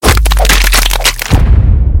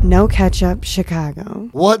No Ketchup Chicago.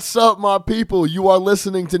 What's up, my people? You are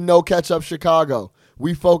listening to No Ketchup Chicago.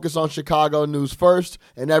 We focus on Chicago news first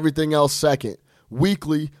and everything else second.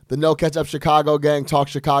 Weekly, the No Ketchup Chicago gang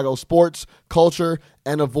talks Chicago sports, culture,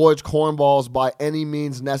 and avoids cornballs by any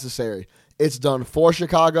means necessary. It's done for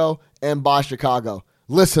Chicago and by Chicago.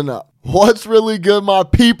 Listen up. What's really good, my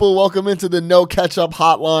people? Welcome into the No Ketchup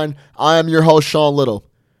Hotline. I am your host, Sean Little.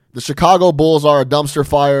 The Chicago Bulls are a dumpster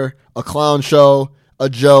fire, a clown show, a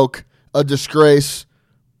joke, a disgrace.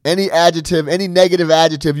 Any adjective, any negative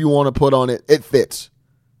adjective you want to put on it, it fits.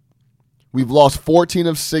 We've lost 14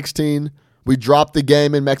 of 16. We dropped the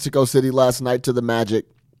game in Mexico City last night to the Magic.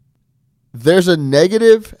 There's a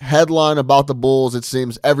negative headline about the Bulls, it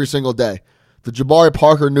seems, every single day. The Jabari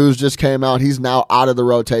Parker news just came out. He's now out of the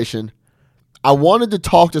rotation. I wanted to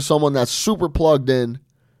talk to someone that's super plugged in,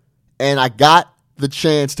 and I got the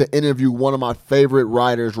chance to interview one of my favorite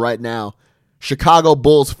writers right now. Chicago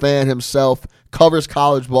Bulls fan himself, covers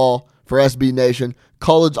college ball for SB Nation,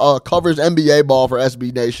 covers NBA ball for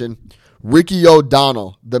SB Nation. Ricky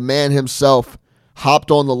O'Donnell, the man himself,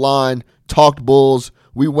 hopped on the line, talked Bulls.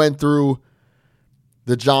 We went through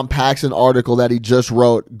the John Paxson article that he just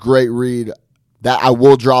wrote. Great read. That I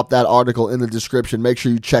will drop that article in the description. Make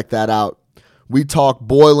sure you check that out. We talked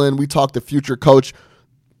Boylen. We talked the future coach.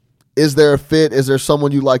 Is there a fit? Is there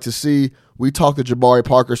someone you'd like to see? We talked the Jabari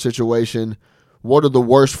Parker situation. What are the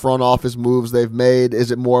worst front office moves they've made? Is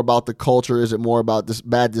it more about the culture? Is it more about this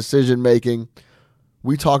bad decision making?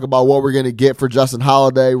 We talk about what we're going to get for Justin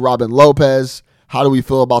Holiday, Robin Lopez. How do we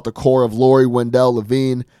feel about the core of Laurie, Wendell,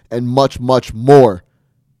 Levine, and much, much more.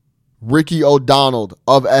 Ricky O'Donnell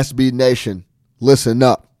of SB Nation. Listen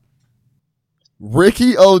up.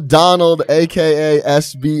 Ricky O'Donnell, a.k.a.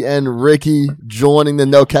 SBN Ricky, joining the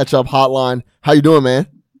No Ketchup Hotline. How you doing, man?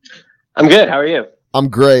 I'm good. How are you? I'm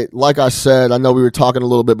great. Like I said, I know we were talking a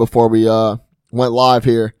little bit before we went live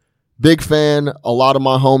here. Big fan. A lot of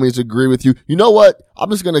my homies agree with you. You know what? I'm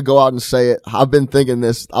just going to go out and say it. I've been thinking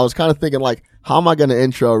this. I was kind of thinking, like, how am I going to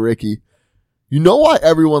intro Ricky? You know why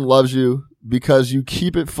everyone loves you? Because you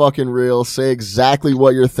keep it fucking real, say exactly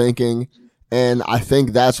what you're thinking, and I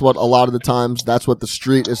think that's what a lot of the times, that's what the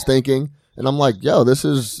street is thinking. And I'm like, yo, this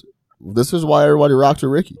is why everybody rocks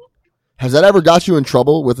with Ricky. Has that ever got you in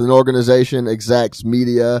trouble with an organization, execs,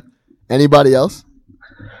 media, anybody else?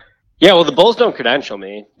 Yeah, well, the Bulls don't credential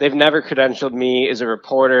me. They've never credentialed me as a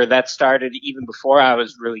reporter. That started even before I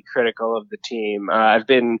was really critical of the team. I've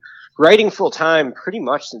been writing full-time pretty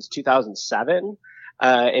much since 2007,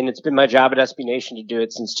 and it's been my job at SB Nation to do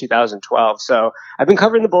it since 2012. So I've been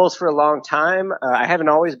covering the Bulls for a long time. I haven't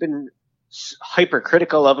always been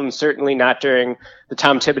hypercritical of them, certainly not during the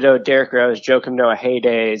Tom Thibodeau, Derrick Rose, Joakim Noah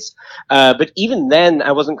heydays. But even then,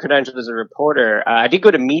 I wasn't credentialed as a reporter. I did go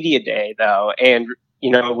to Media Day, though, and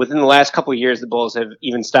within the last couple of years, the Bulls have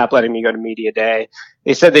even stopped letting me go to Media Day.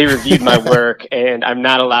 They said they reviewed my work, and I'm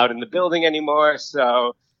not allowed in the building anymore.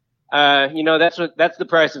 So, that's the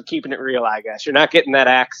price of keeping it real, I guess. You're not getting that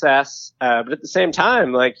access, but at the same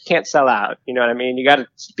time, like, you can't sell out. You know what I mean? You got to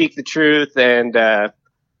speak the truth and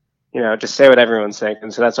just say what everyone's thinking.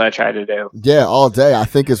 So that's what I try to do. Yeah, all day. I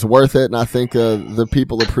think it's worth it, and I think the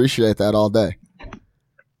people appreciate that all day.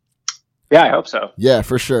 Yeah, I hope so. Yeah,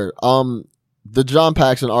 for sure. The John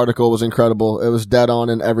Paxson article was incredible. It was dead on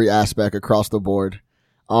in every aspect across the board.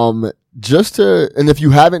 And if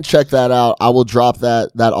you haven't checked that out, I will drop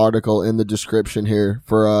that article in the description here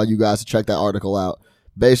for you guys to check that article out.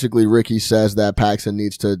 Basically, Ricky says that Paxson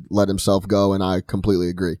needs to let himself go, and I completely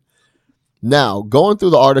agree. Now, going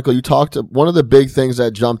through the article, one of the big things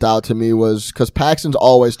that jumped out to me was, because Paxson's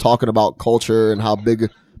always talking about culture and how big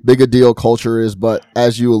a deal culture is, but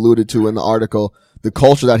as you alluded to in the article, the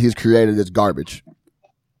culture that he's created is garbage.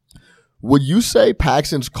 Would you say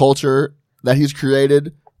Paxson's culture that he's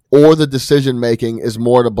created or the decision-making is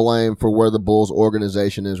more to blame for where the Bulls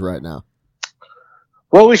organization is right now?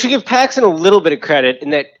 Well, we should give Paxson a little bit of credit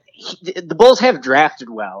in that the Bulls have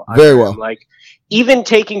drafted well. Very well. Like, even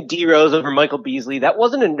taking D Rose over Michael Beasley, that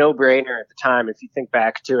wasn't a no-brainer at the time, if you think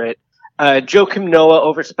back to it. Joakim Noah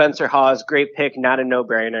over Spencer Hawes, great pick, not a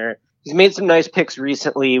no-brainer. He's made some nice picks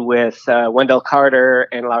recently with Wendell Carter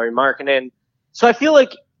and Lauri Markkanen. So I feel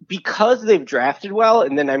like because they've drafted well,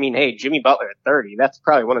 and then, Jimmy Butler at 30, that's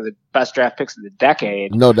probably one of the best draft picks of the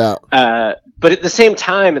decade. No doubt. But at the same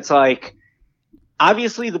time, it's like,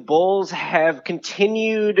 obviously the Bulls have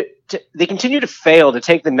continued to fail to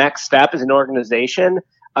take the next step as an organization,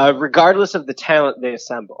 regardless of the talent they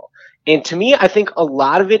assemble. And to me, I think a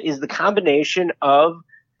lot of it is the combination of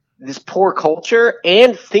this poor culture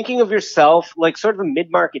and thinking of yourself like sort of a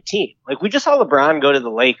mid-market team. Like, we just saw LeBron go to the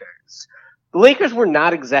Lakers. the Lakers were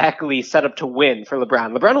not exactly set up to win for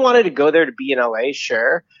LeBron. LeBron wanted to go there to be in LA,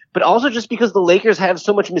 sure, but also just because the Lakers have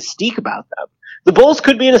so much mystique about them. The Bulls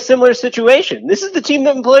could be in a similar situation. This is the team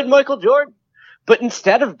that employed Michael Jordan. But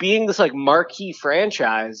instead of being this like marquee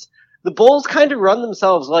franchise, the Bulls kind of run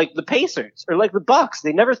themselves like the Pacers or like the Bucks.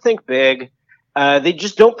 They never think big. They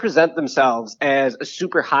just don't present themselves as a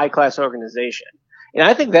super high-class organization. And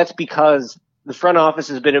I think that's because the front office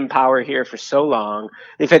has been in power here for so long.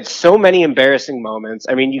 They've had so many embarrassing moments.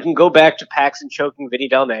 I mean, you can go back to Paxson choking Vinny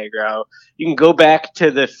Del Negro. You can go back to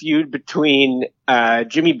the feud between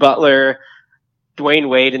Jimmy Butler, Dwayne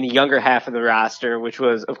Wade, and the younger half of the roster, which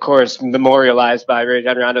was, of course, memorialized by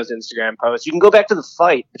Rajon Rondo's Instagram post. You can go back to the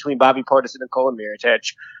fight between Bobby Portis and Nikola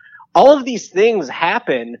Mirotic. All of these things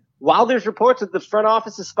happen while there's reports that the front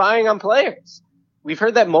office is spying on players. We've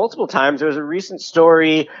heard that multiple times. There was a recent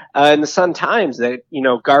story in the Sun-Times that,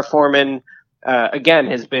 Gar Forman, again,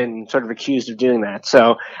 has been sort of accused of doing that.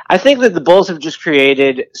 So I think that the Bulls have just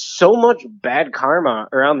created so much bad karma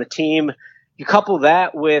around the team. You couple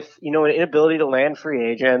that with, an inability to land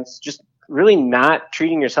free agents, just really not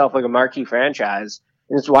treating yourself like a marquee franchise.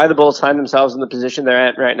 And it's why the Bulls find themselves in the position they're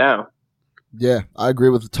at right now. Yeah, I agree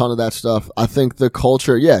with a ton of that stuff. I think the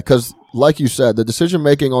culture, because like you said, the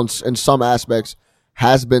decision-making in some aspects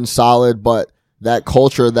has been solid, but that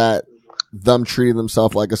culture that them treating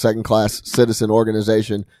themselves like a second-class citizen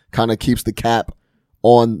organization kind of keeps the cap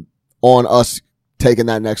on us taking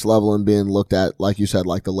that next level and being looked at, like you said,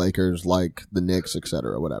 like the Lakers, like the Knicks, et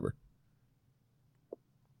cetera, whatever.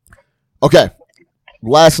 Okay.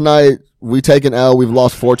 Last night, we take an L. We've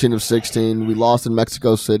lost 14 of 16. We lost in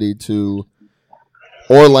Mexico City to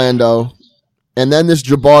Orlando. And then this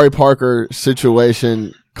Jabari Parker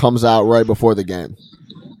situation comes out right before the game.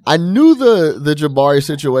 I knew the Jabari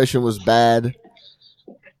situation was bad.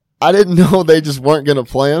 I didn't know they just weren't going to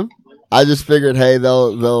play him. I just figured, hey,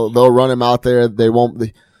 they'll run him out there. They won't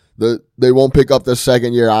pick up the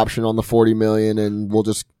second year option on the $40 million, and we'll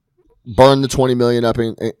just burn the $20 million up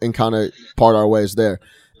and kind of part our ways there.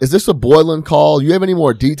 Is this a Boylen call? You have any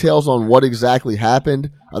more details on what exactly happened?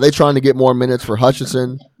 Are they trying to get more minutes for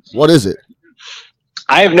Hutchison? What is it?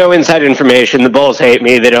 I have no inside information. The Bulls hate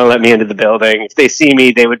me. They don't let me into the building. If they see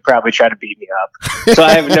me, they would probably try to beat me up. So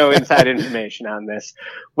I have no inside information on this.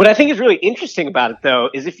 What I think is really interesting about it, though,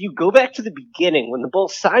 is if you go back to the beginning when the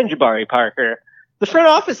Bulls signed Jabari Parker, the front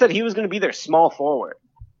office said he was going to be their small forward.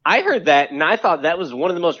 I heard that, and I thought that was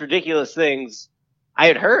one of the most ridiculous things I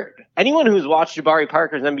had heard. Anyone who's watched Jabari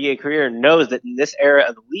Parker's NBA career knows that in this era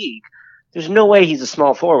of the league, there's no way he's a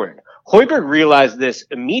small forward. Hoiberg realized this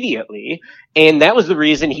immediately, and that was the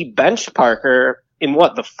reason he benched Parker in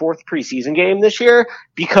the fourth preseason game this year,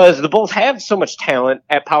 because the Bulls have so much talent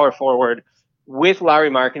at power forward, with Lauri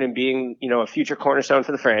Markkanen being, a future cornerstone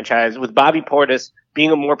for the franchise, with Bobby Portis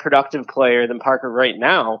being a more productive player than Parker right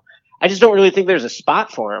now. I just don't really think there's a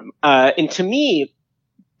spot for him. And to me,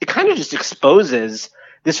 it kind of just exposes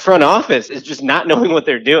this front office is just not knowing what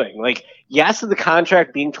they're doing. Like, yes, the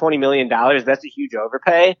contract being $20 million, that's a huge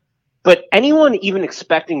overpay. But anyone even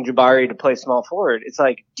expecting Jabari to play small forward, it's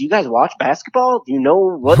like, do you guys watch basketball? Do you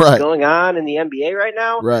know what's going on in the NBA right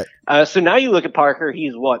now? Right. So now you look at Parker,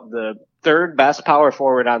 he's the third best power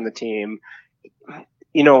forward on the team.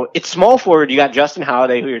 It's small forward. You got Justin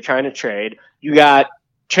Holiday, who you're trying to trade. You got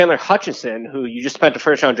Chandler Hutchison, who you just spent a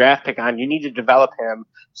first-round draft pick on. You need to develop him,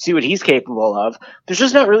 see what he's capable of. There's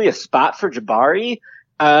just not really a spot for Jabari.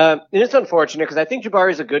 And it's unfortunate because I think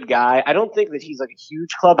Jabari's a good guy. I don't think that he's like a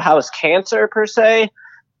huge clubhouse cancer per se,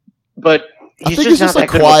 but he's just a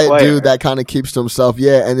quiet dude that kind of keeps to himself.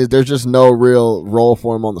 Yeah, and there's just no real role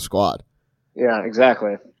for him on the squad. Yeah,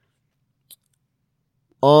 exactly.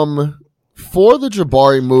 For the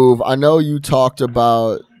Jabari move, I know you talked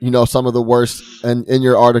about, some of the worst, and in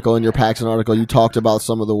your article, in your Paxson article, you talked about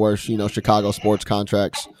some of the worst, Chicago sports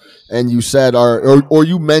contracts. And you said, or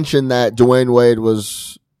you mentioned that Dwayne Wade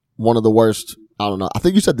was one of the worst. I don't know. I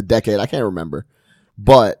think you said the decade. I can't remember.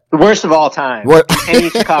 But the worst of all time. Any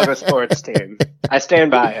Chicago sports team. I stand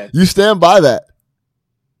by it. You stand by that?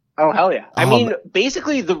 Oh, hell yeah. I mean,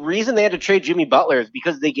 basically, the reason they had to trade Jimmy Butler is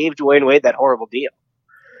because they gave Dwayne Wade that horrible deal.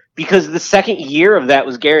 Because the second year of that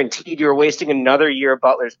was guaranteed. You were wasting another year of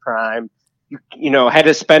Butler's prime. You had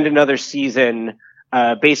to spend another season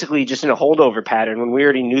basically just in a holdover pattern when we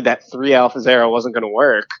already knew that 3 Alphas era wasn't going to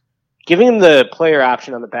work. Giving him the player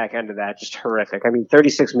option on the back end of that, just horrific. I mean,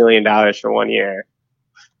 $36 million for 1 year.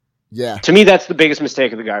 Yeah. To me, that's the biggest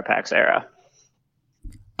mistake of the Garpax era.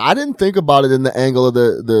 I didn't think about it in the angle of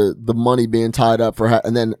the money being tied up for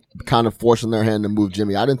and then kind of forcing their hand to move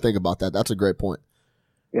Jimmy. I didn't think about that. That's a great point.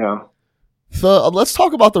 Yeah. So let's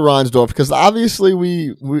talk about the Reinsdorf, because obviously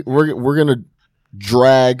we're gonna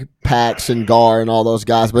drag Pax and Gar and all those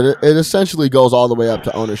guys, but it essentially goes all the way up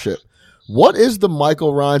to ownership. What is the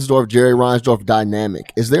Michael Reinsdorf, Jerry Reinsdorf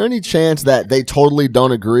dynamic? Is there any chance that they totally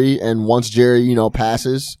don't agree, and once Jerry,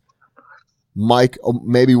 passes, Mike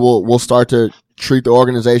maybe we'll start to treat the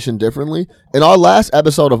organization differently? In our last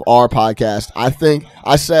episode of our podcast, I think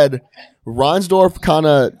I said Reinsdorf kind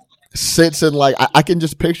of sits in, like, I can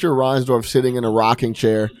just picture Reinsdorf sitting in a rocking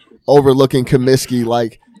chair overlooking Comiskey,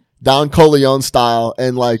 like Don Corleone style,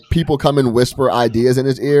 and like people come and whisper ideas in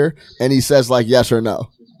his ear and he says like yes or no.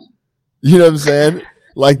 You know what I'm saying?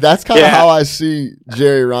 Like, that's kind of how I see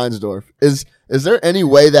Jerry Reinsdorf. Is there any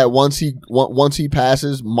way that once he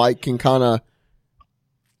passes, Mike can kind of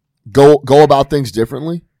go about things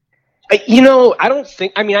differently? I don't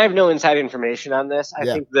think. I mean, I have no inside information on this. I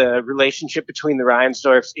think the relationship between the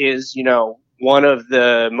Reinsdorfs is, one of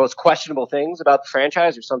the most questionable things about the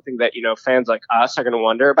franchise, or something that, fans like us are going to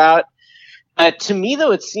wonder about. To me,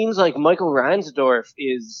 though, it seems like Michael Reinsdorf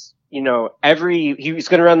is, he's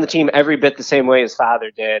going to run the team every bit the same way his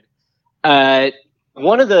father did.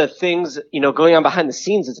 One of the things, going on behind the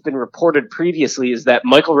scenes that's been reported previously is that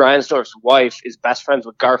Michael Reinsdorf's wife is best friends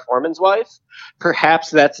with Gar Forman's wife. Perhaps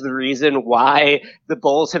that's the reason why the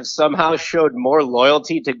Bulls have somehow showed more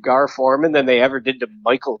loyalty to Gar Forman than they ever did to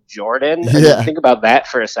Michael Jordan. I mean, think about that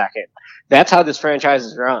for a second. That's how this franchise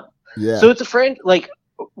is run. Yeah. So it's a friend, like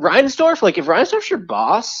Reinsdorf, like if Reinsdorf's your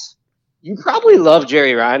boss, you probably love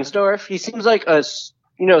Jerry Reinsdorf. He seems like a,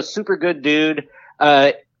 super good dude.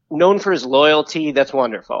 Known for his loyalty. That's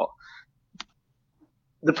wonderful.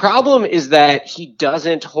 The problem is that he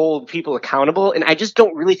doesn't hold people accountable, and I just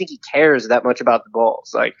don't really think he cares that much about the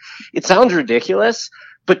Bulls. Like, it sounds ridiculous,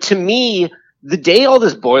 but to me, the day all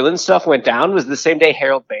this Boylan stuff went down was the same day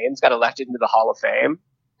Harold Baines got elected into the Hall of Fame.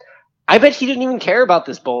 I bet he didn't even care about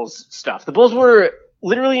this Bulls stuff. The Bulls were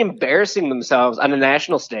literally embarrassing themselves on a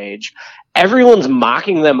national stage. Everyone's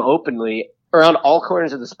mocking them openly around all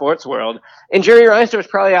corners of the sports world. And Jerry Reinsdorf's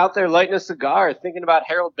probably out there lighting a cigar thinking about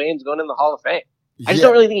Harold Baines going in the Hall of Fame. I just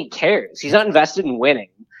don't really think he cares. He's not invested in winning.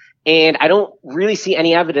 And I don't really see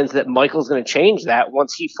any evidence that Michael's going to change that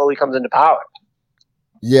once he fully comes into power.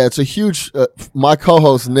 Yeah, it's a huge my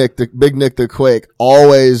co-host Nick, the Big Nick the Quake,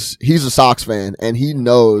 he's a Sox fan, and he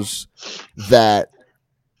knows that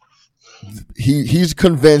he's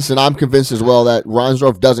convinced, and I'm convinced as well, that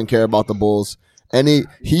Reinsdorf doesn't care about the Bulls. And he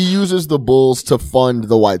uses the Bulls to fund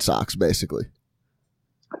the White Sox, basically.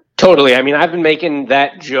 Totally. I mean, I've been making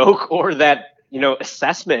that joke or that,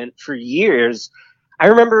 assessment for years. I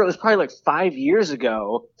remember it was probably like 5 years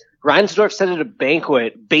ago. Reinsdorf said at a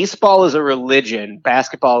banquet, baseball is a religion,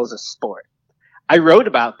 basketball is a sport. I wrote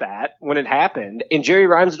about that when it happened, and Jerry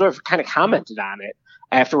Reinsdorf kind of commented on it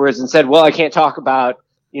afterwards and said, well, I can't talk about,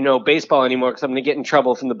 baseball anymore because I'm going to get in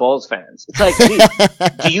trouble from the Bulls fans. It's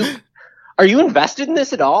like, dude, are you invested in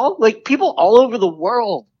this at all? Like, people all over the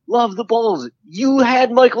world love the Bulls. You had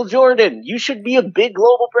Michael Jordan. You should be a big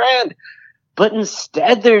global brand. But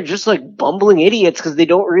instead, they're just like bumbling idiots because they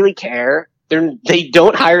don't really care. They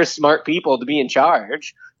don't hire smart people to be in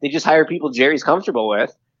charge. They just hire people Jerry's comfortable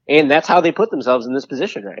with. And that's how they put themselves in this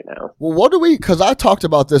position right now. Well, because I talked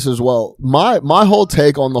about this as well. My whole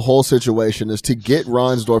take on the whole situation is to get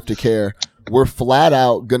Reinsdorf to care. We're flat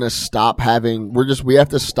out going to stop we have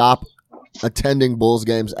to stop attending Bulls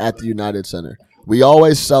games at the United Center. We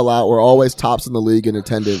always sell out. We're always tops in the league in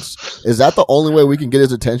attendance. Is that the only way we can get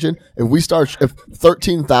his attention? If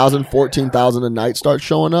 13,000, 14,000 a night starts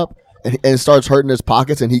showing up and starts hurting his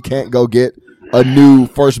pockets, and he can't go get a new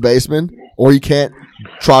first baseman, or he can't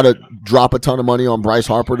try to drop a ton of money on Bryce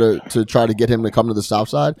Harper to try to get him to come to the South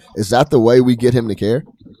Side, is that the way we get him to care?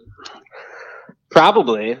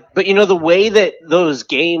 Probably. But, the way that those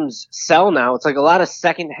games sell now, it's like a lot of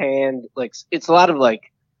secondhand, like, it's a lot of,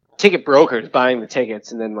 like, ticket brokers buying the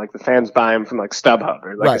tickets, and then, like, the fans buy them from, like, StubHub.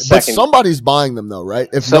 Or, like, right, but somebody's buying them, though, right?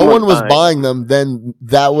 If no one was buying them, then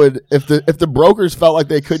that would, if the brokers felt like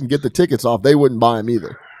they couldn't get the tickets off, they wouldn't buy them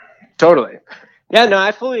either. Totally. Yeah, no,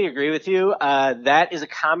 I fully agree with you. That is a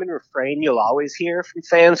common refrain you'll always hear from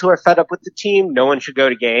fans who are fed up with the team. No one should go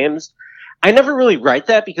to games. I never really write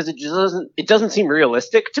that because it doesn't seem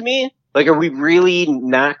realistic to me. Like, are we really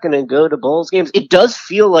not going to go to Bulls games? It does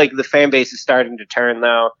feel like the fan base is starting to turn,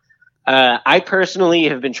 though. I personally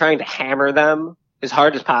have been trying to hammer them as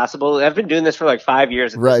hard as possible. I've been doing this for like 5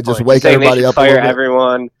 years. Right, just wake everybody up. Fire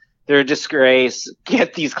everyone. They're a disgrace.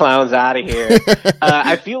 Get these clowns out of here.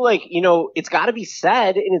 I feel like, it's got to be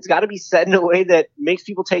said, and it's got to be said in a way that makes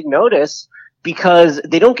people take notice, because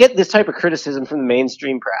they don't get this type of criticism from the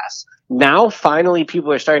mainstream press. Now, finally,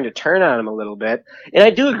 people are starting to turn on him a little bit. And I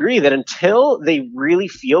do agree that until they really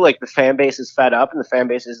feel like the fan base is fed up and the fan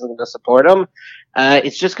base isn't going to support him,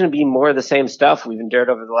 it's just going to be more of the same stuff we've endured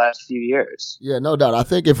over the last few years. Yeah, no doubt. I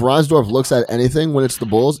think if Reinsdorf looks at anything when it's the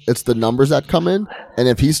Bulls, it's the numbers that come in. And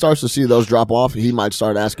if he starts to see those drop off, he might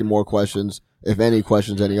start asking more questions, if any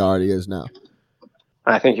questions, than he already is now.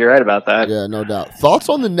 I think you're right about that. Yeah, no doubt. Thoughts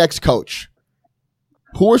on the next coach?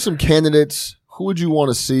 Who are some candidates? Who would you want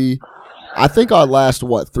to see? I think our last,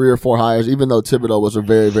 3 or 4 hires, even though Thibodeau was a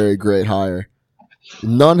very, very great hire,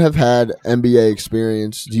 none have had NBA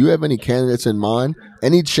experience. Do you have any candidates in mind?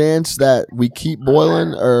 Any chance that we keep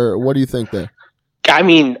Boylen, or what do you think there? I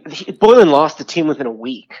mean, Boylen lost the team within a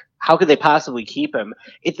week. How could they possibly keep him?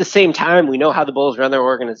 At the same time, we know how the Bulls run their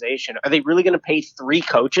organization. Are they really going to pay 3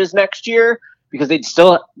 coaches next year? Because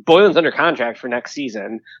Boylen's under contract for next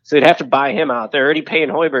season, so they'd have to buy him out. They're already paying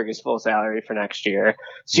Hoiberg his full salary for next year.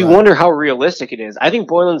 So you wonder how realistic it is. I think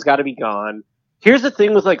Boylen's got to be gone. Here's the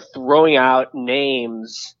thing with throwing out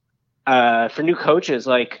names for new coaches.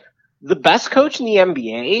 The best coach in the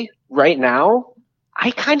NBA right now,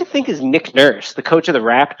 I kind of think is Nick Nurse, the coach of the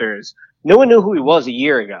Raptors. No one knew who he was a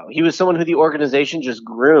year ago. He was someone who the organization just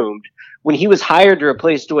groomed. When he was hired to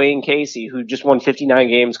replace Dwayne Casey, who just won 59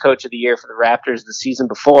 games coach of the year for the Raptors the season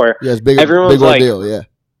before, yeah, it's big ordeal, yeah.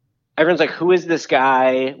 Everyone's like, who is this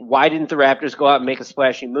guy? Why didn't the Raptors go out and make a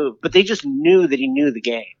splashy move? But they just knew that he knew the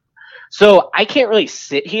game. So I can't really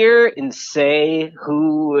sit here and say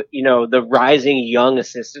who, the rising young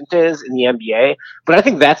assistant is in the NBA, but I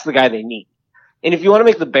think that's the guy they need. And if you want to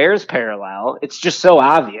make the Bears parallel, it's just so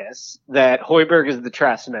obvious that Hoiberg is the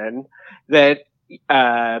Tressman, that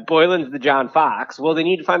Boylen's the John Fox. Well, they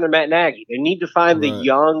need to find their Matt Nagy. They need to find the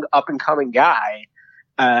young, up-and-coming guy.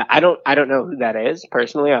 I don't know who that is,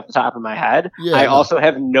 personally, off the top of my head. Yeah, I also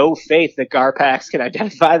have no faith that Garpax can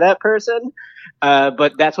identify that person,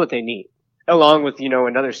 but that's what they need, along with,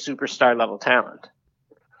 another superstar-level talent.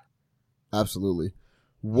 Absolutely.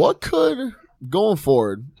 Going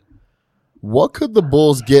forward, what could the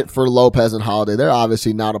Bulls get for Lopez and Holiday? They're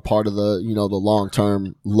obviously not a part of the, the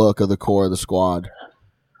long-term look of the core of the squad.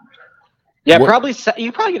 Yeah, you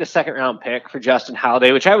probably get a second-round pick for Justin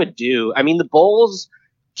Holiday, which I would do. I mean, the Bulls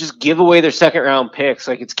just give away their second-round picks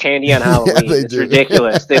like it's candy on Halloween. Yeah, it's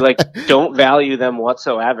ridiculous. They don't value them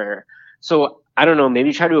whatsoever. So I don't know.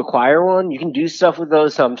 Maybe try to acquire one. You can do stuff with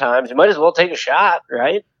those sometimes. You might as well take a shot,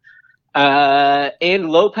 right? And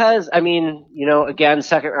Lopez, I mean, again,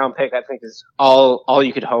 second round pick, I think is all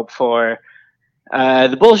you could hope for.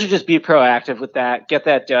 The Bulls should just be proactive with that, get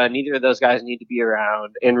that done. Neither of those guys need to be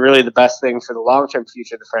around. And really the best thing for the long-term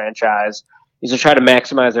future of the franchise is to try to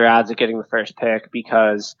maximize their odds of getting the first pick,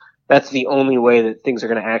 because that's the only way that things are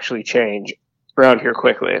going to actually change around here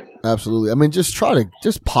quickly. Absolutely. I mean, just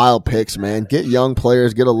pile picks, man. Get young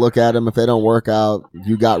players, get a look at them. If they don't work out,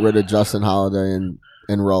 you got rid of Justin Holiday and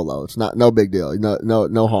Rolo. It's no big deal.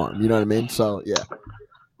 No harm. You know what I mean? So yeah.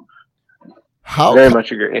 Very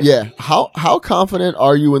much agree. Yeah. How confident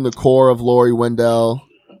are you in the core of Laurie Wendell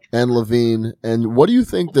and LaVine? And what do you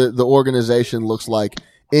think the organization looks like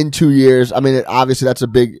in 2 years? I mean, obviously that's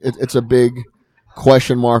it's a big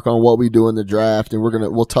question mark on what we do in the draft, and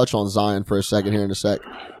we'll touch on Zion for a second here in a sec.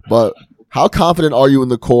 But how confident are you in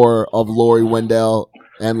the core of Laurie Wendell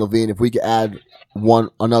and LaVine if we could add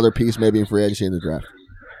another piece maybe in free agency in the draft?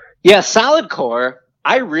 Yeah, solid core.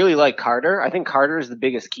 I really like Carter. I think Carter is the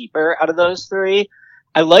biggest keeper out of those 3.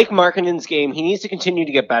 I like Markkanen's game. He needs to continue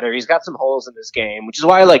to get better. He's got some holes in his game, which is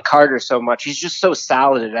why I like Carter so much. He's just so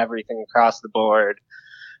solid at everything across the board.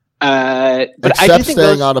 But except I do think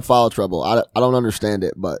staying out of foul trouble. I don't understand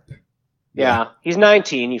it, but yeah, he's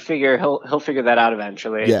 19. You figure he'll figure that out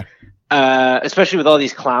eventually. Yeah. Especially with all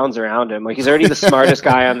these clowns around him. He's already the smartest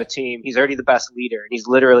guy on the team. He's already the best leader, and he's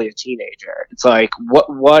literally a teenager. It's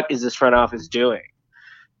what is this front office doing?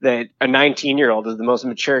 That a 19-year-old is the most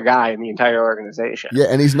mature guy in the entire organization. Yeah,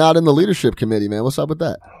 and he's not in the leadership committee, man. What's up with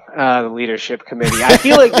that? The leadership committee. I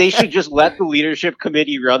feel like they should just let the leadership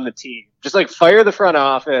committee run the team. Just fire the front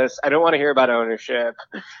office. I don't want to hear about ownership.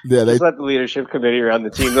 Yeah, just let the leadership committee run the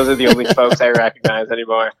team. Those are the only folks I recognize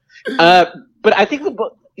anymore. But I think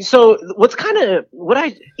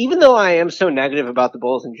even though I am so negative about the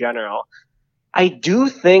Bulls in general, I do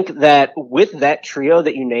think that with that trio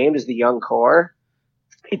that you named as the young core,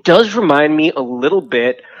 it does remind me a little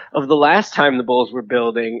bit of the last time the Bulls were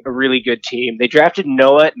building a really good team. They drafted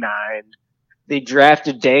Noah at 9. They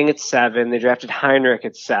drafted Dang at 7. They drafted Heinrich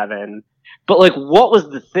at 7. But what was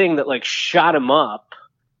the thing that shot him up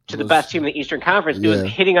to the best team in the Eastern Conference, it was Yeah.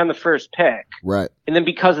 hitting on the first pick. Right. And then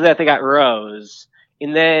because of that, they got Rose.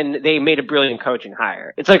 And then they made a brilliant coaching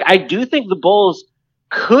hire. It's like, I do think the Bulls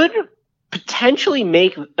could potentially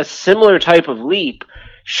make a similar type of leap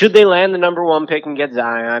should they land the number 1 pick and get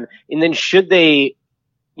Zion. And then should they,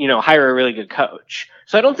 hire a really good coach.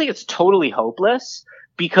 So I don't think it's totally hopeless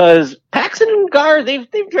because Paxson and Gar, they've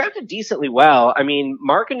drafted decently well. I mean,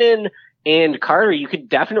 Markkanen and Carter, you could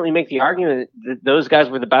definitely make the argument that those guys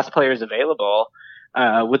were the best players available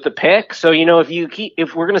with the pick. So,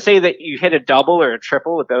 if we're going to say that you hit a double or a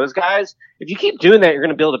triple with those guys, if you keep doing that, you're going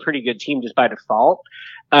to build a pretty good team just by default.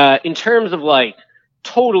 In terms of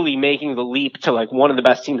totally making the leap to one of the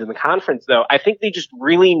best teams in the conference, though, I think they just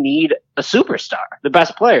really need a superstar, the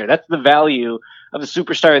best player. That's the value of a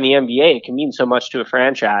superstar in the NBA. It can mean so much to a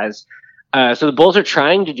franchise. So the Bulls are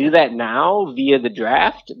trying to do that now via the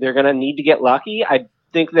draft. They're going to need to get lucky. I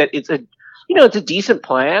think that it's a decent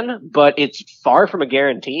plan, but it's far from a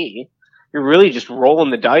guarantee. You're really just rolling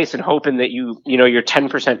the dice and hoping that your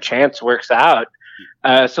 10% chance works out.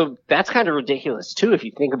 So that's kind of ridiculous too, if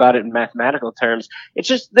you think about it in mathematical terms. It's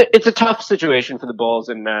a tough situation for the Bulls,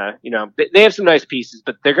 and they have some nice pieces,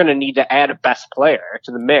 but they're going to need to add a best player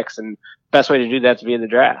to the mix, and the best way to do that is via the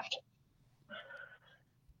draft.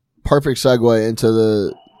 Perfect segue into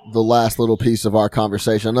the last little piece of our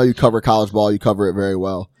conversation. I know you cover college ball, you cover it very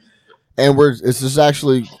well, and it's just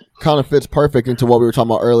actually kind of fits perfect into what we were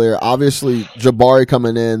talking about earlier. Obviously, Jabari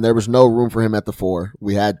coming in, there was no room for him at the 4.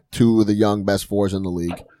 We had 2 of the young best 4s in the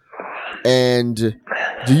league. And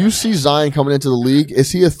do you see Zion coming into the league?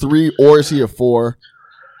 Is he a 3 or is he a 4?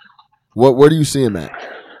 Where do you see him at?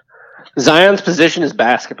 Zion's position is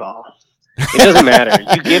basketball. It doesn't matter.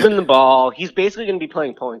 You give him the ball, he's basically going to be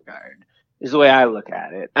playing point guard, is the way I look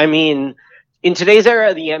at it. I mean, in today's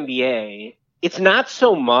era of the NBA, it's not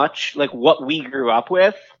so much like what we grew up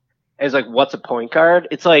with as what's a point guard.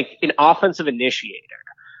 It's an offensive initiator.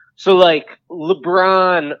 So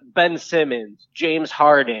LeBron, Ben Simmons, James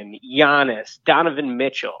Harden, Giannis, Donovan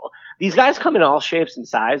Mitchell, these guys come in all shapes and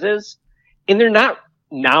sizes, and they're not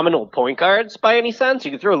nominal point guards by any sense. You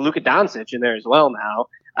can throw Luka Doncic in there as well now.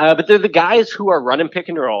 But they're the guys who are running pick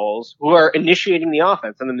and rolls, who are initiating the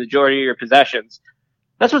offense on the majority of your possessions.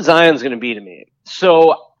 That's what Zion's going to be to me.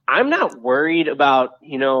 So I'm not worried about,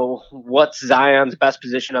 what's Zion's best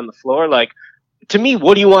position on the floor. To me,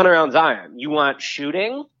 what do you want around Zion? You want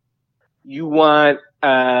shooting. You want,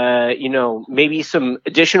 maybe some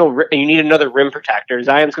additional, you need another rim protector.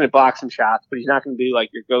 Zion's going to block some shots, but he's not going to be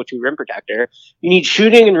your go-to rim protector. You need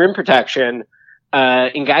shooting and rim protection,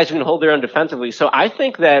 and guys who can hold their own defensively. So I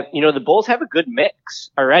think that, the Bulls have a good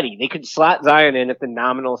mix already. They could slot Zion in at the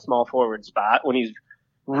nominal small forward spot when he's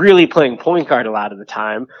really playing point guard a lot of the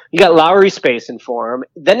time. You got Lowry spacing for him.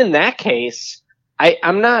 Then in that case,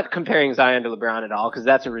 I'm not comparing Zion to LeBron at all because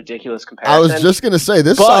that's a ridiculous comparison. I was just going to say,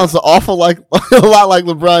 this sounds awful a lot like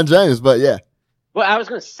LeBron James, but yeah. Well, I was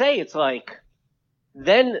going to say, it's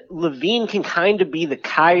then LaVine can kind of be the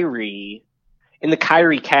Kyrie in the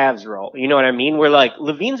Kyrie Cavs role. You know what I mean? Where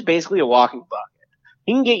LaVine's basically a walking bucket.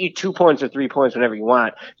 He can get you 2 points or 3 points whenever you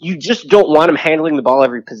want. You just don't want him handling the ball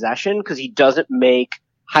every possession because he doesn't make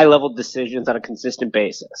high-level decisions on a consistent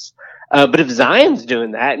basis. But if Zion's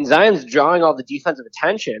doing that and Zion's drawing all the defensive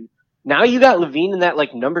attention, now you got LaVine in that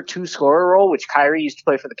number 2 scorer role, which Kyrie used to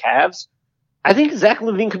play for the Cavs. I think Zach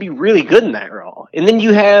LaVine could be really good in that role. And then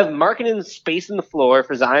you have Markkanen spacing the floor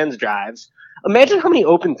for Zion's drives. Imagine how many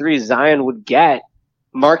open threes Zion would get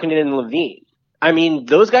Markkanen and LaVine. I mean,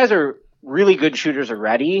 those guys are really good shooters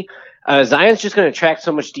already. Zion's just going to attract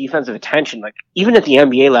so much defensive attention. Even at the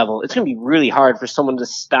NBA level, it's going to be really hard for someone to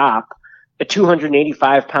stop a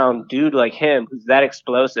 285-pound dude like him who's that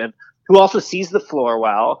explosive, who also sees the floor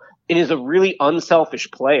well and is a really unselfish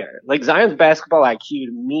player. Zion's basketball IQ,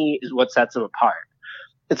 to me, is what sets him apart.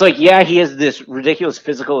 It's yeah, he has this ridiculous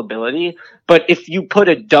physical ability, but if you put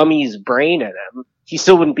a dummy's brain in him, he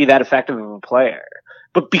still wouldn't be that effective of a player.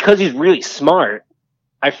 But because he's really smart,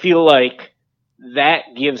 I feel that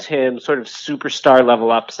gives him sort of superstar level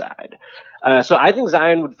upside. So I think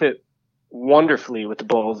Zion would fit wonderfully with the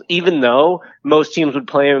Bulls, even though most teams would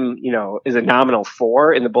play him, as a nominal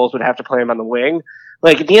 4 and the Bulls would have to play him on the wing.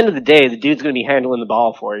 At the end of the day, the dude's going to be handling the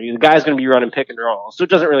ball for you. The guy's going to be running pick and roll. So it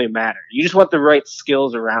doesn't really matter. You just want the right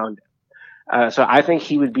skills around him. So I think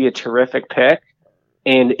he would be a terrific pick.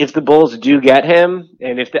 And if the Bulls do get him,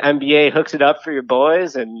 and if the NBA hooks it up for your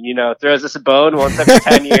boys and, throws us a bone once every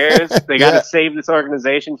 10 years, they got to save this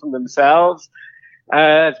organization from themselves.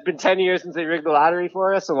 It's been 10 years since they rigged the lottery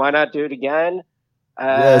for us, so why not do it again?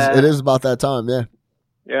 Yes, it is about that time, yeah.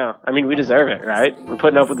 Yeah, I mean, we deserve it, right? We're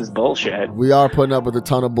putting up with this bullshit. We are putting up with a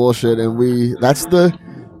ton of bullshit, and that's the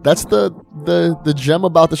gem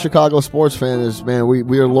about the Chicago sports fan is, man,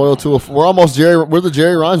 we are loyal to we're the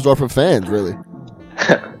Jerry Reinsdorf of fans, really.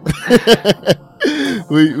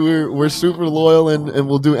 we're super loyal and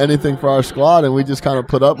we'll do anything for our squad, and we just kind of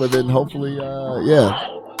put up with it, and hopefully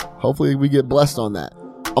we get blessed on that.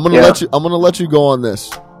 I'm gonna let you go on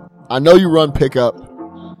this. I know you run pickup,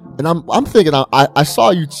 and I'm thinking I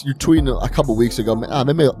saw you tweeting a couple weeks ago.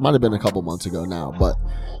 Maybe it might have been a couple months ago now, but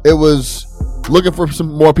it was looking for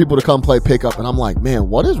some more people to come play pickup, and I'm like, man,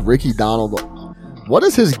 what is Ricky Donald? What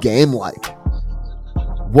is his game like?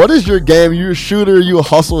 What is your game? You a shooter? You a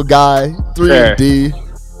hustle guy? 3D?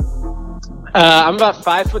 I'm about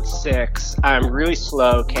 5'6". I'm really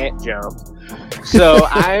slow. Can't jump. So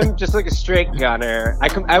I'm just like a straight gunner.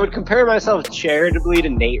 I would compare myself charitably to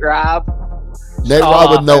Nate Robb. Nate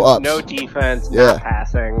Robb with no ups, no defense, not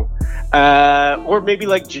passing. Or maybe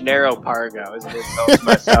like Gennaro Pargo, as I to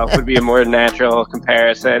myself, would be a more natural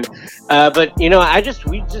comparison. But I just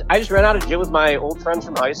ran out of gym with my old friends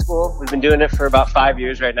from high school. We've been doing it for about 5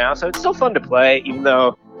 years right now, so it's still fun to play, even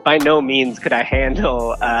though by no means could I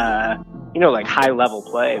handle like high level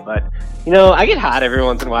play. But I get hot every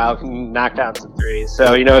once in a while, can knock down some threes.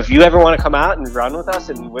 So if you ever want to come out and run with us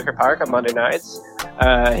in Wicker Park on Monday nights,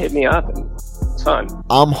 hit me up, and it's fun.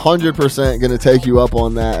 I'm 100% gonna take you up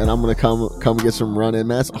on that, and I'm gonna come get some run in,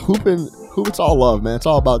 man. It's all love, man. It's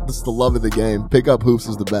all about the love of the game. Pick up hoops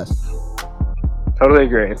is the best. Totally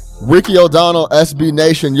agree. Ricky O'Donnell, SB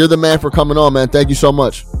Nation, you're the man for coming on, man. Thank you so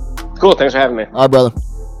much. Cool. Thanks for having me. All right, brother.